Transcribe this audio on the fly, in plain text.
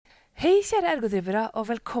Hei kjære ergodrivere, og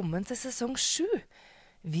velkommen til sesong 7.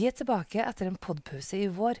 Vi tilbake etter en poddpause i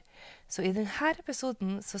vår, så i denne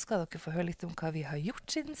episoden så skal dere få høre litt om hva vi har gjort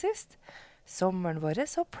siden sist, sommeren vår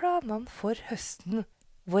og planene for høsten.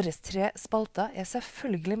 Våre 3 spalter er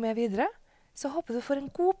selvfølgelig med videre, så håper du får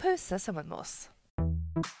en god pause sammen med oss.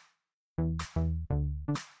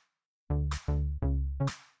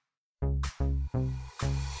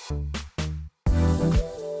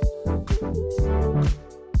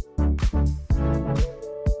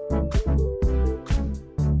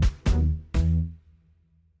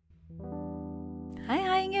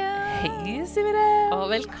 Og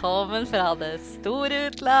velkommen fra det store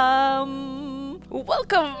utland.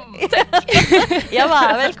 Welcome! Ja,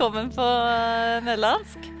 hva velkommen på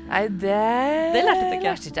nederlandsk? Nei, det lærte du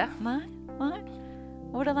ikke. Lærte ikke. Nei.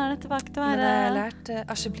 Hvordan det tilbake til å Men være? jeg har lært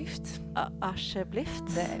alsjeblift. Alsjeblift?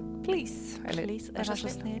 Det er please. Eller Please, vær så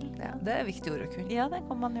snill. Ja, det er viktig ord å kunne. Ja, det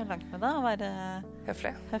kommer man jo langt med da, å være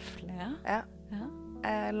Høflig. høflig, ja. Ja. Ja.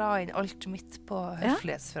 Jeg la inn alt mitt på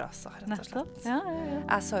høflighetsfraser, rett og slett. Nettopp. Ja.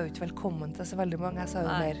 Jeg sa jo ikke velkommen til så veldig mange, jeg sa jo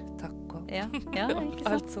Nei. mer takk og... Ja, ikke sant?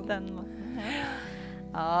 Alt sånt. Den måten,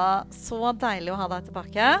 ja, så deilig å ha deg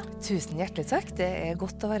tilbake. Tusen hjertelig takk, det er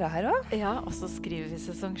godt å være her også. Ja, og så skriver vi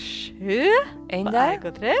sesong 7 Enn på det?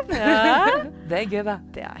 Ergotrip. Ja. Det er gøy da.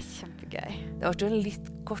 Det er kjempegøy. Det ble jo en litt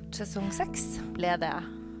kort sesong 6, Ble det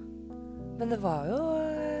men det var jo...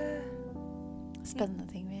 spennende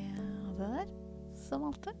ting vi hadde der, som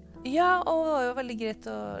alltid? Ja, og det var jo veldig greit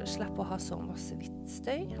å slippe å ha så masse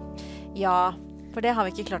støy. Ja, for det har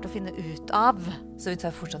vi ikke klart å finne ut av. Så vi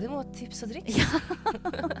tar fortsatt imot tips og triks.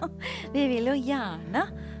 Vi vil jo gjerne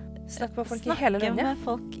Snakke med folk i hele snakke landet. med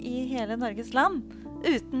folk i hele Norges land,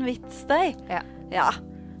 uten vittstøy. Ja.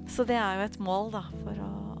 Så det er jo et mål da, for å...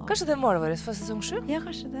 Kanskje det er målet vårt for sesong 7? Ja,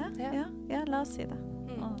 kanskje det. Ja. Ja, la oss si det.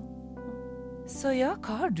 Så ja,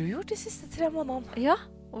 hva har du gjort de siste 3 månedene? Ja,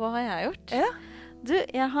 hva har jeg gjort? Ja. Du,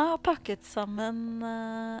 jeg har pakket sammen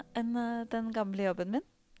den gamle jobben min.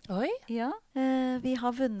 Oi, Ja, vi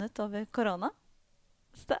har vunnet over korona.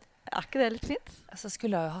 Så er ikke det litt fint? altså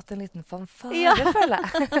skulle jeg jo hatt en liten fanfare, Ja. føler jeg.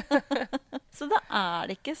 Så da er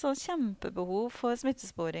det ikke så kjempebehov for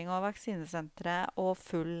smittesporing og vaksinesentre og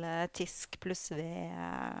full TISK pluss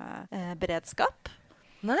V-beredskap.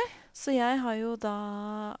 Nei? Så jeg har jo da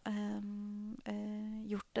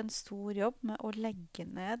gjort en stor jobb med å legge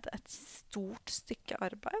ned et stort stykke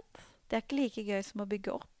arbeid. Det er ikke like gøy som å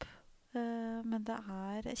bygge opp, men det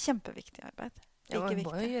er kjempeviktig arbeid. Ja, Like man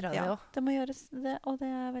må jo viktig. gjøre det Ja, også. det må gjøres, og det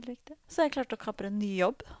er veldig viktig. Så jeg klarte å kapre en ny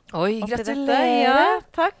jobb. Oi, oppi dette. gratulerer! Ja,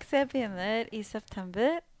 takk. Så jeg begynner i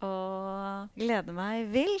september og gleder meg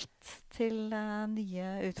vilt til nye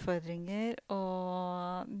utfordringer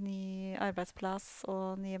og ny arbeidsplass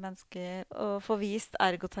og nye mennesker. Og få vist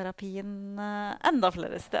ergoterapien enda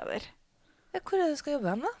flere steder. Ja, hvor er det du skal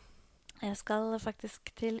jobbe hen da? Jeg skal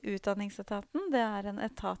faktisk til Utdanningsetaten. Det er en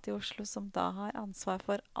etat i Oslo som da har ansvar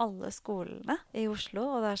for alle skolene i Oslo.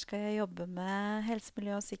 Og der skal jeg jobbe med helse,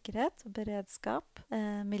 miljø og sikkerhet, beredskap,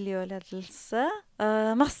 miljøledelse.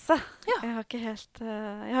 Masse! Ja. Jeg har ikke helt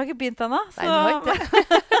jeg har ikke begynt ennå. Nei, du har ikke det.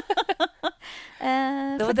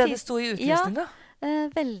 Det var det det sto i utlysningen da.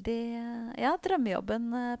 Veldig ja, drømmejobben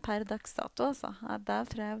per dags dato, altså. Der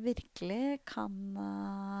tror jeg virkelig kan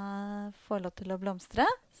få lov til å blomstre.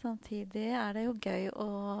 Samtidig er det jo gøy å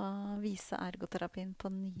vise ergoterapien på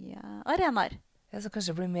nye arenaer. Ja, så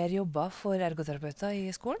kanskje det blir mer jobber for ergoterapeuter i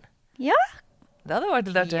skolen? Ja. Det hadde vært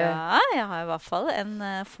litt artig. Ja, jeg har i hvert fall en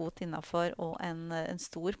fot innenfor og en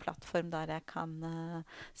stor plattform der jeg kan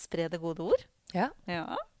spre det gode ord. Ja, Ja.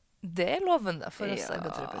 det er lovende for oss Ja.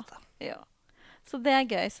 ergoterapeuter. Ja. Så det er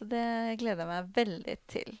gøy, så det gleder jeg meg veldig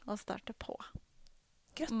til å starte på.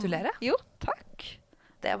 Gratulerer. Jo, takk.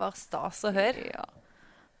 Det var stas å høre. Ja.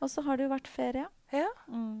 Og så har det jo vært ferie. Ja.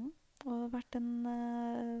 Og vært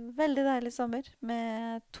en veldig deilig sommer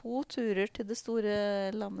med 2 turer til det store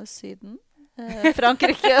landet Syden.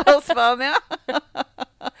 Frankrike og Spania.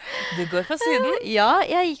 Du går fra Syden. Ja,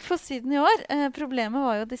 jeg gikk for Syden i år. Problemet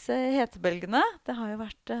var jo disse hetebølgene. Det har jo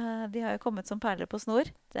vært, de har jo kommet som perler på snor.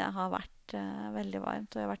 Det har vært veldig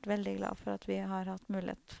varmt, og jeg har vært veldig glad for at vi har hatt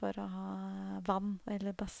mulighet for å ha vann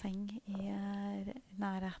eller basseng i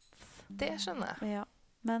nærhet. Det skjønner jeg. Ja.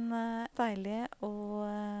 Men deilig å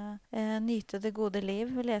nyte det gode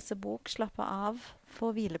liv, lese bok, slappe av,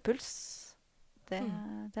 få hvilepuls. Det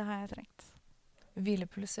har jeg trengt.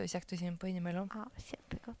 Hvilepuls er jo kjekt å kjenne på innimellom. Ja,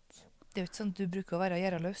 kjempegodt. Det er jo ikke sånn at du bruker å være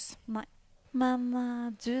gjerraløs. Nei. Men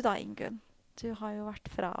du da, Ingunn. Du har jo vært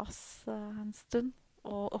fra oss en stund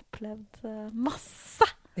og opplevd masse.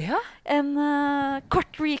 Ja. En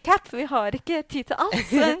kort recap. Vi har ikke tid til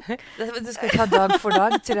alt. Så Du skal ikke ha dag for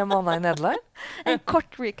dag 3 måneder i Nederland? en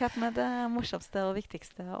kort recap med det morsomste og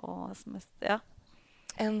viktigste. Og som mest, ja.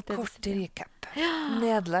 En Det du kort sier. recap.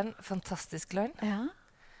 Nederland, fantastisk land. Ja,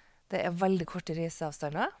 Det er veldig korte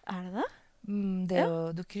reiseavstander. er det det? Det er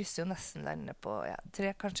jo, du krysser jo nesten landet på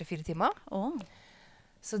 3, kanskje 4 timer. Å,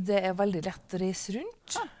 Så det er veldig lett å reise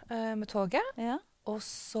rundt med toget. ja. Og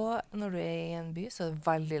så, når du er i en by, så er det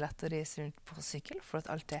veldig lett å reise rundt på sykkel, for at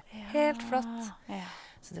alt er helt flatt. Ja.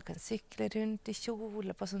 Så du kan sykle rundt i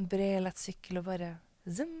kjole på sånn bred, lett sykkel og bare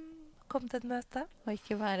zoom, komme til et møte. Og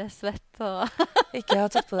ikke være svett og Ikke ha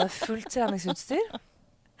tatt på deg fullt treningsutstyr.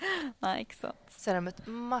 Nei, ikke sant. Så har jeg møtt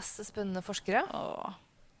masse spennende forskere Åh.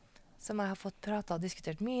 som jeg har fått prata og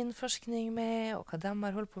diskutert min forskning med, og hva de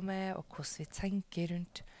har holdt på med, og hvordan vi tenker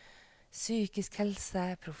rundt psykisk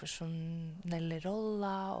helse, profesjonelle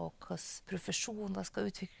roller, og hvordan profesjoner skal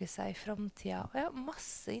utvikle seg i framtida. Ja,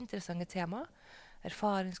 masse interessante tema.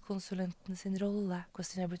 Erfaringskonsulenten sin rolle,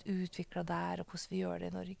 hvordan den har blitt utvikla der, og hvordan vi gjør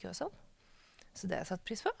det i Norge og sånn. Så det har jeg satt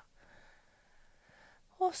pris på.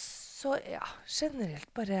 Og så, ja,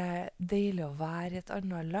 generelt bare deilig å være i et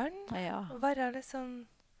annet land. Ja. Være litt sånn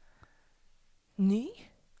ny,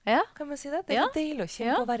 Ja. kan man si det. Det er Ja. litt deilig å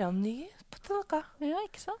kjenne Ja. på å være ny på noe. Ja,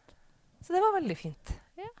 ikke sant? Så det var veldig fint.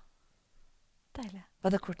 Deilig.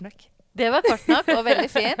 Var det kort nok? Det var kort nok og veldig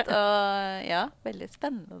fint. Og ja, veldig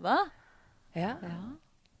spennende da. Ja. Ja,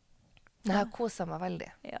 Jeg har koset meg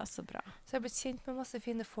veldig. ja så bra. Så jeg har blitt kjent med masse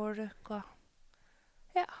fine folk, og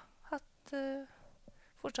ja,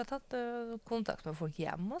 fortsatt hatt kontakt med folk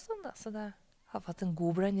hjemme og sånn da, så det har fått en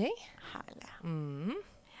god blanding. Herlig.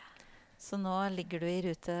 Så nå ligger du i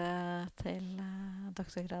rute til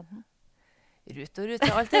doktorgraden? Rute og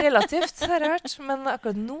rute, alt er relativt, har jeg hørt, men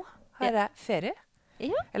akkurat nå har jeg ferie.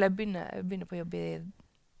 Ja. Eller jeg begynner på jobb i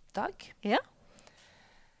dag. Ja.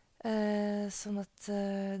 Sånn at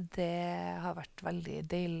det har vært veldig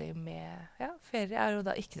deilig med ferie. Jeg har jo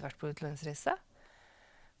da ikke vært på utenlandsreise.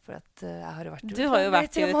 For at jeg har jo vært Du har jo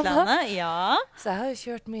vært i utlandet, ja. Så jeg har jo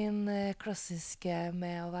kjørt min klassiske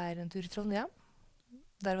med å være en tur i Trondheim.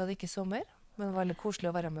 Der var det ikke sommer, men det var veldig koselig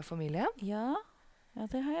å være med familien. Ja,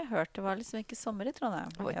 det har jeg hørt. Det var liksom ikke sommer i Trondheim.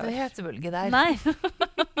 Det var ikke noe hetebølge der. Nei.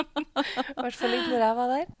 I hvert fall ikke når jeg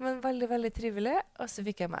var der. Men veldig, veldig trivelig. Og så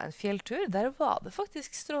fikk jeg meg en fjelltur. Der var det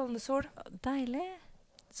faktisk strålende sol. Deilig.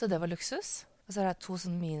 Så det var luksus. Og så har jeg 2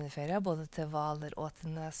 sånne miniferier, både til Hvaler og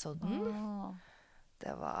til Nesodden. Åh.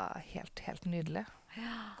 Det var helt, helt nydelig.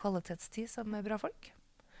 Kvalitetstid sammen med bra folk.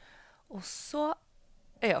 Og så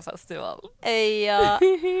Øyafestivalen. Ja.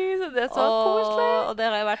 Så det er så koselig. Og det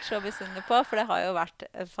har jeg vært så misunnelig på, for det har jo vært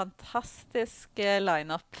en fantastisk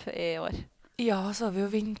line-up i år. Ja, så har vi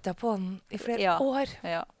jo ventet på den i flere Ja. år.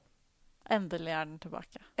 Ja. Endelig er den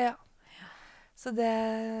tilbake. Ja. Så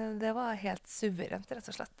det var helt suverent, rett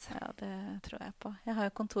og slett. Ja, det tror jeg på. Jeg har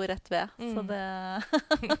jo kontor rett ved, så Mm. det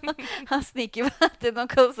Jeg sniker meg til noen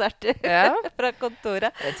konserter Ja. fra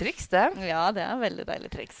kontoret. Det er triks, det. Ja, det er en veldig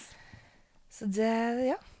deilig triks. Så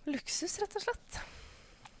det, luksus, rett og slett.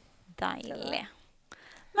 Deilig.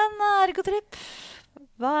 Men Ergotrip,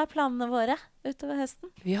 hva er planene våre utover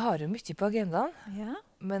høsten? Vi har jo mye på agendaen, Ja.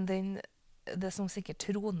 men det som sikkert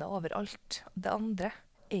troner over alt det andre,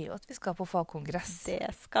 er jo at vi skal på fagkongress.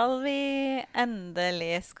 Det skal vi.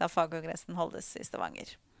 Endelig skal fagkongressen holdes i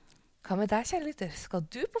Stavanger. Hva med deg, kjære lytter? Skal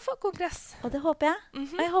du på fagkongress? Og det håper jeg.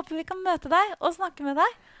 Og jeg håper vi kan møte deg og snakke med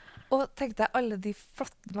deg. Og tenk deg alle de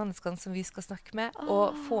flotte menneskene som vi skal snakke med,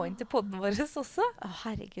 og få inn til podden vår også. Å,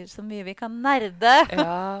 herregud, så mye vi kan nerde.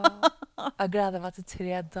 Ja, jeg gleder meg til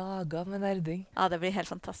 3 dager med nerding. Ja, det blir helt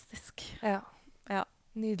fantastisk. Ja, Ja.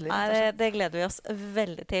 nydelig. Nei, rett og slett. det gleder vi oss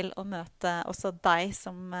veldig til å møte også deg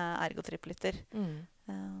som Ergotrip-lytter.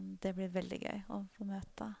 Det blir veldig gøy å få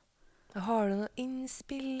møte. Har du noe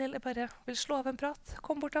innspill, eller bare vil slå av en prat?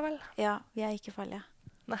 Kom bort da vel. Ja, vi er ikke farlige.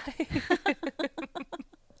 Nei.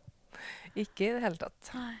 Ikke i det hele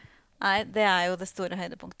tatt. Nei, det er jo det store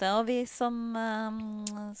høydepunktet. Og vi som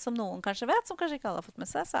noen kanskje vet, som kanskje ikke alle har fått med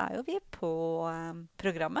seg, så er jo vi på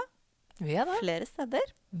programmet Vi er der. flere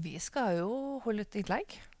steder. Vi skal jo holde et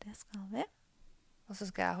innlegg. Det skal vi. Og så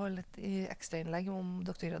skal jeg holde et ekstra innlegg om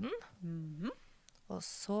doktorgraden. Mhm. Og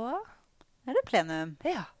så, Er det plenum?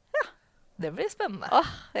 ja, det blir spennende.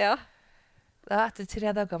 Ja. Da, etter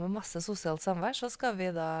 3 dager med masse sosialt samvær, så skal vi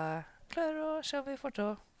da klare å se om vi får til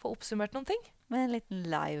å få oppsummert noen ting. Med en liten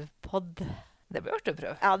livepod. Det blir artig å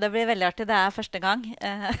prøve. Ja, det blir veldig artig. Det er første gang.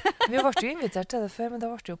 Vi ble jo invitert til det før, men da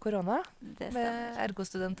ble det jo korona Det med stemmer.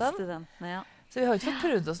 ergostudentene. Studentene, ja. Så vi har ikke fått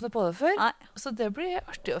prøvd oss noe på det før. Nei. Så det blir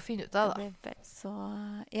artig å finne ut av, da. Så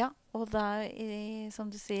ja, og da, som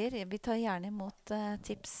du sier, vi tar gjerne imot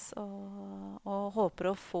tips og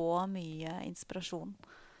håper å få mye inspirasjon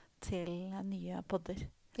til nye podder.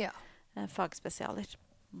 Ja. Fagspesialer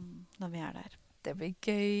når vi er der. Det blir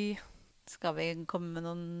gøy. Skal vi komme med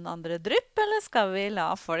noen andre drypp, eller skal vi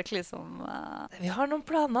la folk liksom Vi har noen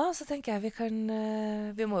planer, så tenker jeg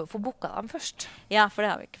vi må jo få booka dem først. Ja, for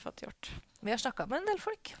det har vi ikke fått gjort. Vi har snakket med en del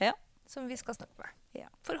folk som vi skal snakke med. Ja.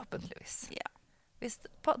 Forhåpentligvis. Ja. Hvis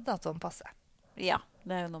datoen passer. Ja,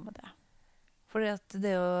 det er jo noe med det. For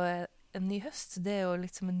det er jo en ny høst. Det er jo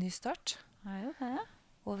litt som en ny start. Det er jo det.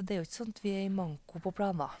 Og det er jo ikke sånn at vi er i manko på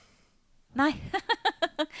planer. Nei.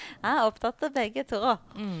 Jeg er opptatt av begge to.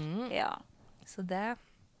 Ja. Så det...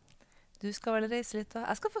 Du skal vel reise litt da?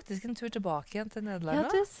 Jeg skal faktisk en tur tilbake igjen til Nederland. Ja,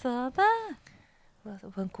 du sa det.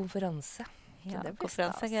 På en konferanse. Ja,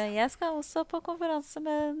 konferanse er gøy. Jeg skal også på konferanse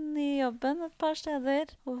med den nye jobben et par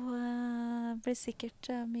steder. Og blir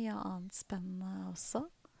sikkert mye annet spennende også.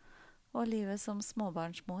 Og livet som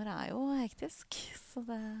småbarnsmor er jo hektisk. Så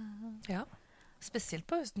det... Ja. Spesielt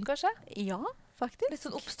på høsten, kanskje? Ja, faktisk. Litt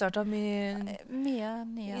sånn oppstart av mye nye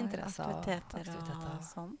interesser aktiviteter og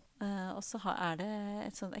sånn. Og så er det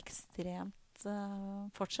et sånn ekstremt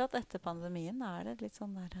fortsatt etter pandemien er det litt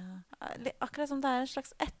sånn der akkurat som det er en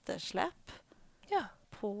slags etterslep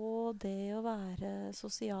på det å være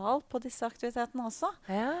sosial på disse aktivitetene også.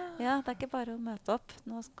 Ja, det er ikke bare å møte opp.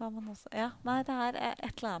 Nå skal man også... Ja, nei, det er et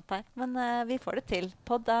eller annet her. Men vi får det til.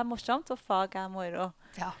 Podd er morsomt, og fag er moro.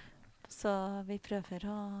 Ja. Så vi prøver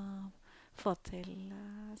å få til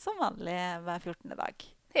som vanlig hver 14. dag.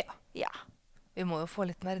 Ja. Vi må jo få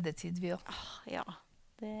litt nerdetid, vi også. Ja,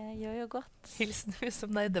 det gjør jo godt. Hilsen vi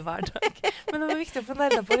som nerder hver dag. Men det var viktig å få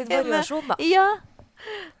nerder på litt variasjon, da. Ja,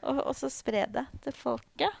 og så spre det til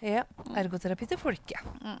folket. Ja, ergoterapi til folket.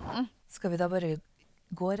 Skal vi da bare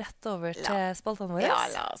gå rett over til spaltene våre? Ja,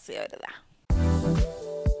 la oss gjøre det.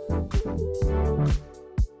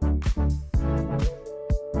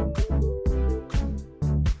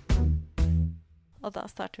 Og da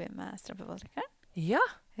starter vi med strømpepåtrekkeren. Ja.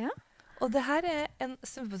 Og det her er en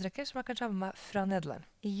strømpepåtrekker som jeg kan ta med meg fra Nederland.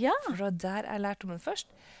 Ja. For der jeg lærte om den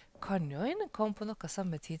først, kan jo inn komme på noe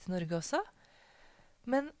samme tid til Norge også.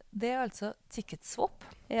 Men det er altså Ticketswap.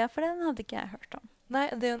 Ja, for den hadde ikke jeg hørt om. Nei,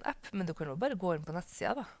 det er jo en app, men du kan jo bare gå inn på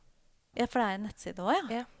nettsida da. Ja, for det er en nettside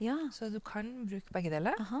også, ja. Så du kan bruke begge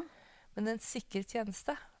deler. Men det er en sikker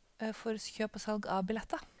tjeneste for kjøp og salg av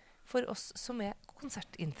billetter. For oss som er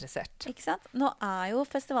konsertinteressert. Ikke sant? Nå er jo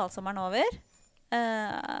festivalsommeren over.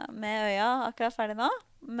 Med øya akkurat ferdig nå.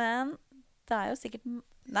 Men det er jo sikkert...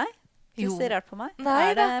 Nei, du ser rart på meg. Nei,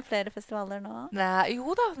 er det flere festivaler nå? Nei,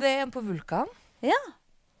 jo da, det er en på Vulkan. Ja.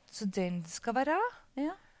 Så den skal være...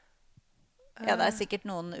 Ja, det er sikkert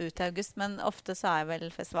noen ut i august, men ofte så er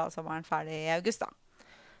vel festivalsommeren ferdig i august da.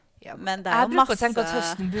 Ja, men det er jeg bruker å tenke at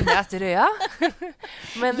høsten begynner etter øya.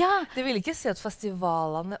 Men ja. det vil ikke si at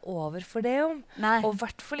festivalene er over for det om. Nei. Og i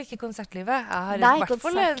hvert fall ikke konsertlivet. Jeg har Nei, i hvert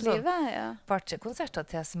fall konsertlivet, par-tre konserter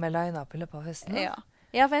til som er line up i løpet av høsten.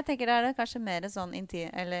 Ja, for jeg tenker det er kanskje mer sånn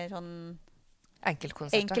eller sånn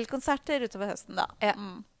enkeltkonserter utover høsten da. Ja.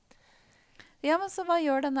 Ja, men så hva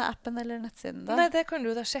gjør denne appen eller nettsiden da? Nei, det kan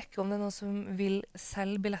du da sjekke om det er noen som vil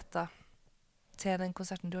selge billetter til den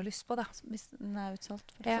konserten du har lyst på da. Hvis den er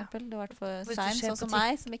utsolgt, for eksempel. Det har vært for Hvis sein, sånn som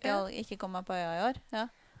meg, som ikke kom meg på øya i år. Ja.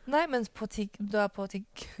 Nei, men du er på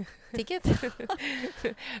Ticket?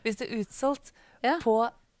 Hvis det er utsolgt på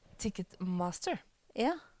Ticketmaster,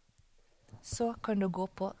 så kan du gå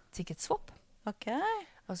på Ticketswap. Ok.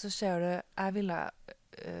 Og så ser du, jeg ville,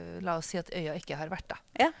 la oss si at øya ikke har vært da.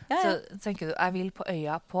 Ja. Så tenker du, jeg vil på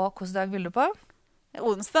øya på, hvilken dag vil du på?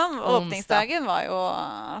 Onsdag. Åpningsdagen var jo,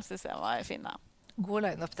 synes jeg var fin da. God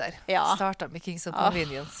line-up der. Ja. Startet med Kings of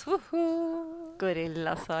Convenience.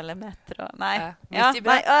 Gorillas og Lemetro. Nei. Vi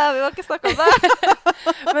var ikke snakket om det.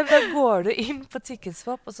 Men da går du inn på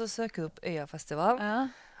Ticketswap, og så søker du opp Øyafestival.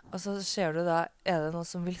 Og så ser du da, er det noen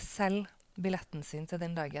som vil selge billetten sin til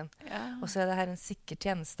den dagen. Og så er det her en sikker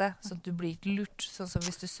tjeneste, så du blir ikke lurt, sånn som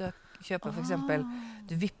hvis du kjøper for eksempel,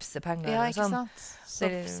 du vipser penger. Ja, ikke sant?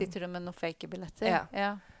 Så sitter du med noen fake billetter.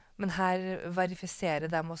 Ja. Men her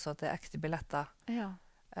verifiserer de også at det er ekte billetter,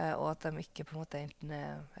 og at de ikke på en måte enten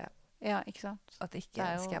ikke sant? At det ikke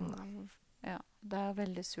er en skam da. Ja, det er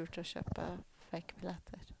veldig surt å kjøpe fake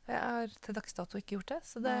billetter. Jeg har til dags dato ikke gjort det,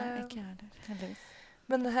 så det... Nei, ikke jeg det, heldigvis.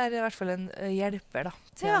 Men det her er i hvert fall en hjelper da,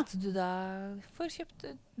 til at du da får kjøpt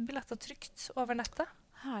billetter trygt over nettet.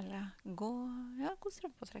 Herlig. God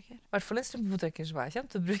strømpåtrekker. I hvert fall en strømpepåtrekker som jeg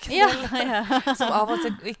kommer til å bruke. Ja, Som av og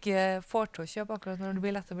til ikke får til å kjøpe akkurat når det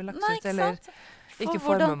blir lett å bli lagt Nei, ut, eller sant? ikke For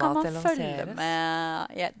får hvordan med kan meg at man det følge lanseres.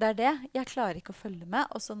 med? Ja, det er det. Jeg klarer ikke å følge med.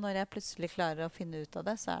 Og så når jeg plutselig klarer å finne ut av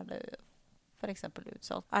det, så er det for eksempel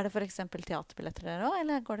utsolgt. Er det for eksempel teaterbilletter der også,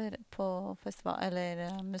 eller går det på festival,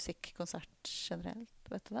 eller musikkonsert generelt?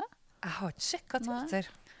 Vet du det? Jeg har ikke sjekket Nei.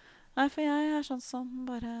 teater. Nei, for jeg er sånn som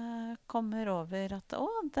bare kommer over at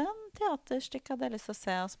den teaterstykket hadde jeg lyst til å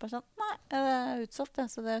se. Og så bare sånn, nei, det er utsolgt det,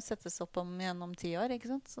 så det settes opp gjennom 10 år,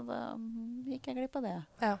 ikke sant? Så da gikk jeg glipp av det.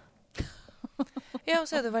 Ja. Ja, og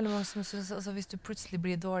så er det veldig mange som synes, altså hvis du plutselig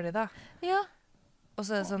blir dårlig da, Ja. og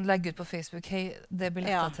så er det sånn, legg ut på Facebook, hei, det er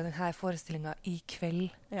billetter Ja. til denne forestillingen i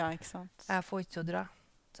kveld. Ja, ikke sant? Jeg får ikke til å dra.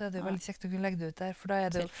 Så er det jo Nei. veldig kjekt å kunne legge det ut der, for da er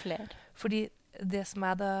det Til jo, flere. fordi det som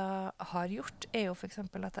jeg da har gjort, er jo for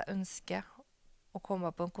eksempel at jeg ønsker å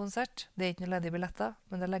komme på en konsert. Det er ikke noen ledige billetter,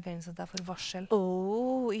 men da legger jeg inn sånn at jeg får varsel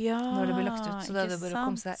Ja, når det blir lagt ut. Så da er det ikke bare å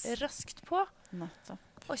komme sant? seg raskt på Nettopp.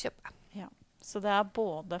 og kjøpe. Så det er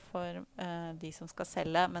både for de som skal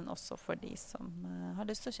selge, men også for de som har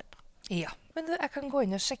lyst til å kjøpe. Ja, men du, jeg kan gå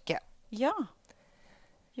inn og sjekke. Ja,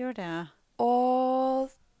 gjør det.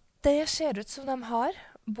 Og det ser ut som de har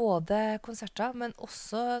både konserter, men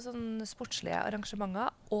også sånn sportslige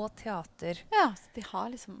arrangementer og teater. Ja, så de har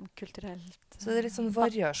liksom kulturelt. Så det er litt sånn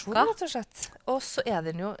variasjon, Bakka. rett og slett. Og så er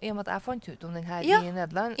den jo, i og med at jeg fant ut om den her Ja, i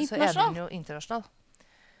Nederland, så er den jo internasjonal.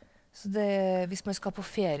 Så det, hvis man skal på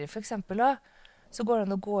ferie for eksempel da, så går det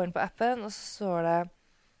an å gå inn på appen, og så står det,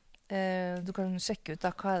 du kan sjekke ut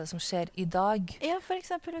da, hva er det som skjer i dag. Ja, for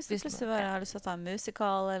eksempel hvis du Hvis man- plutselig bare har lyst til å ta en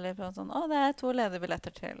musikal, eller noe sånn, det er 2 ledige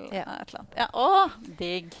billetter til Ja. et eller annet. Ja,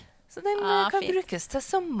 digg. Så den kan Fint. brukes til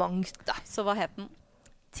så mangt da. Så hva het den?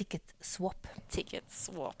 Ticket swap. Ticket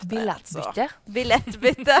swap. Billettbytte.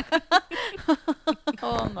 Billettbytte.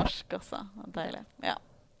 Norsk også. Deilig. Ja.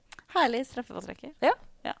 Herlig straffepåtrekker. Ja.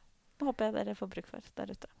 Det håper jeg dere får bruk for der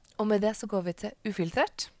ute. Og med det så går vi til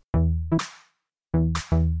ufiltrert.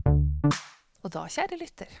 Og da, kjære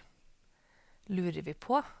lytter, lurer vi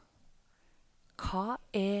på, hva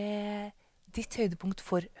er ditt høydepunkt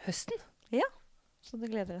for høsten? Så du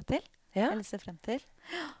gleder deg til? Ja. Eller ser frem til?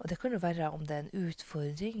 Og det kan jo være om det er en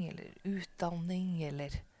utfordring, eller utdanning,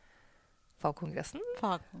 eller fagkongressen,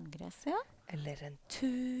 Fagkongress, ja. eller en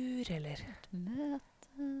tur, eller Et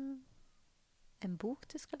møte. En bok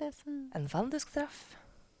du skal lese. en venn du skal treffe.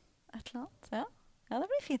 Et eller annet. Ja, det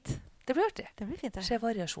blir fint. Det blir artig. Det blir fint. Se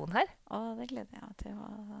variasjon her. Det gleder jeg meg til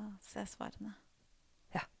å se svarene.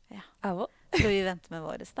 Jeg også. Skal vi vente med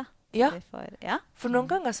våres, da? Ja. Så vi får, ja. For noen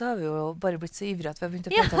ganger så har vi jo bare blitt så ivrige at vi har begynt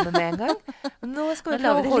å prate om det med en gang. Men nå skal vi Nå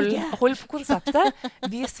lar prøve vi å det ligge. holde på konseptet.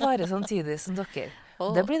 Vi svarer samtidig som dere.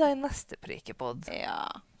 Og- Det blir da i neste Preikepod. Ja,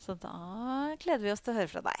 så da gleder vi oss til å høre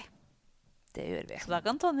fra deg. Det gjør vi. Så da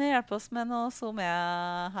kan Tonje hjelpe oss med noen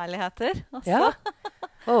SoMe-herligheter. også. Ja.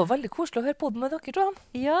 Å, veldig koselig å høre podden med dere, Johan.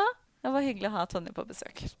 Ja, det var hyggelig å ha Tonje på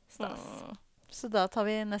besøk. Stas. Så da tar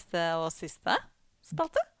vi neste og siste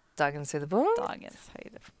spalte. Dagens høydepunkt. Dagens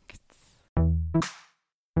høydepunkt.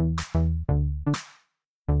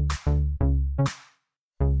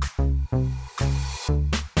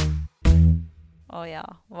 Å ja,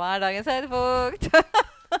 hva er dagens høydepunkt?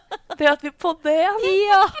 Det at vi podder igjen.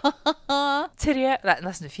 Ja!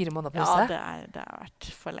 Nesten 4 måneder Ja, pause. det har vært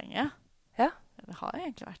for lenge. Ja. Det har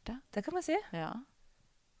egentlig vært det. Det kan man si. Ja.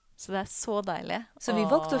 Så det er så deilig. Så vi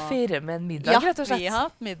valgte å feire med en middag, Ja, rett og slett. vi har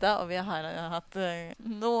hatt middag, og vi har hatt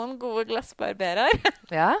noen gode glass barberer.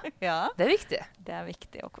 Ja, Ja, det er viktig. det er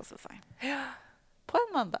viktig å kose seg. På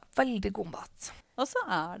en mandag. Veldig god mat. Og så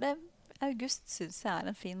er det august, synes jeg er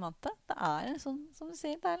en fin måned. Det er en sånn, som du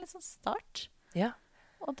sier, det er en litt sånn start. Ja.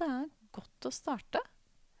 Og det er godt å starte.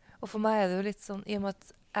 Og for meg er det jo litt sånn, i og med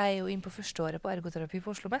at jeg er jo inne på første året på ergoterapi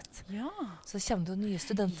på Oslo Met, Ja. så kommer det jo nye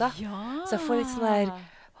studenter. Ja. Så jeg får litt sånn her,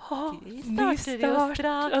 De ny starter jo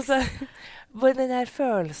straks. Altså, bare den her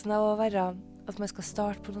følelsen av å være, at man skal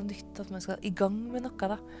starte på noe nytt, at man skal i gang med noe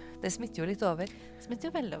da. Det smitter jo litt over. Smitter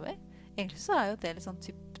jo veldig over. Egentlig så er jo det litt sånn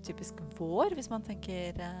typisk vår, hvis man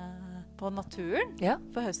tenker på naturen. Ja.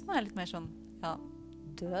 For høsten er litt mer sånn, ja,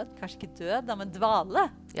 død. Kanskje ikke død, da, men dvale.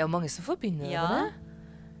 Ja, mange som forbinder det Ja. med det.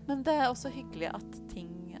 Men det er også hyggelig at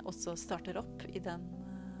ting også starter opp i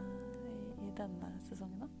denne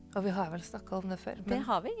sesongen. Da. Og vi har vel snakket om det før, Det men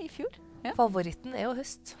har vi i fjor. Ja. favoritten er jo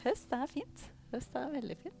høst. Høst er fint. Høst er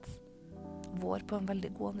veldig fint. Vår på en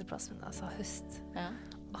veldig god andreplass, men altså høst. Ja.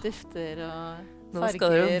 Dufter og Nå farger.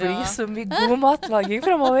 skal det jo bli og... så mye god matlaging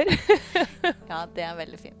fremover. Ja, det er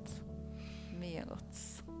veldig fint. Mye godt.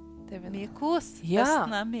 Det blir Mye kos. Ja.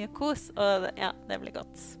 Høsten er mye kos, og det blir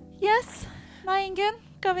godt. Yes. Nei, Ingunn.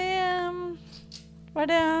 skal vi Var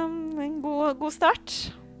det en god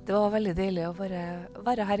start? Det var veldig deilig å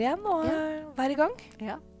være her igjen og være i gang.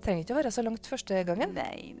 Ja. Trenger ikke å være så langt første gangen.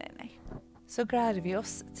 Nei. Så gleder vi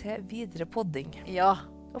oss til videre podding. Ja.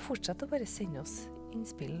 Og fortsett å bare sende oss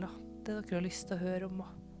innspill, da. Det dere har lyst til å høre om.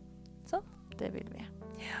 Sånn. Det vil vi.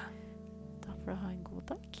 Ja. Da får du ha en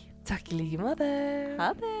god dag. Takk i like måte.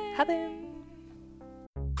 Ha det. Ha det.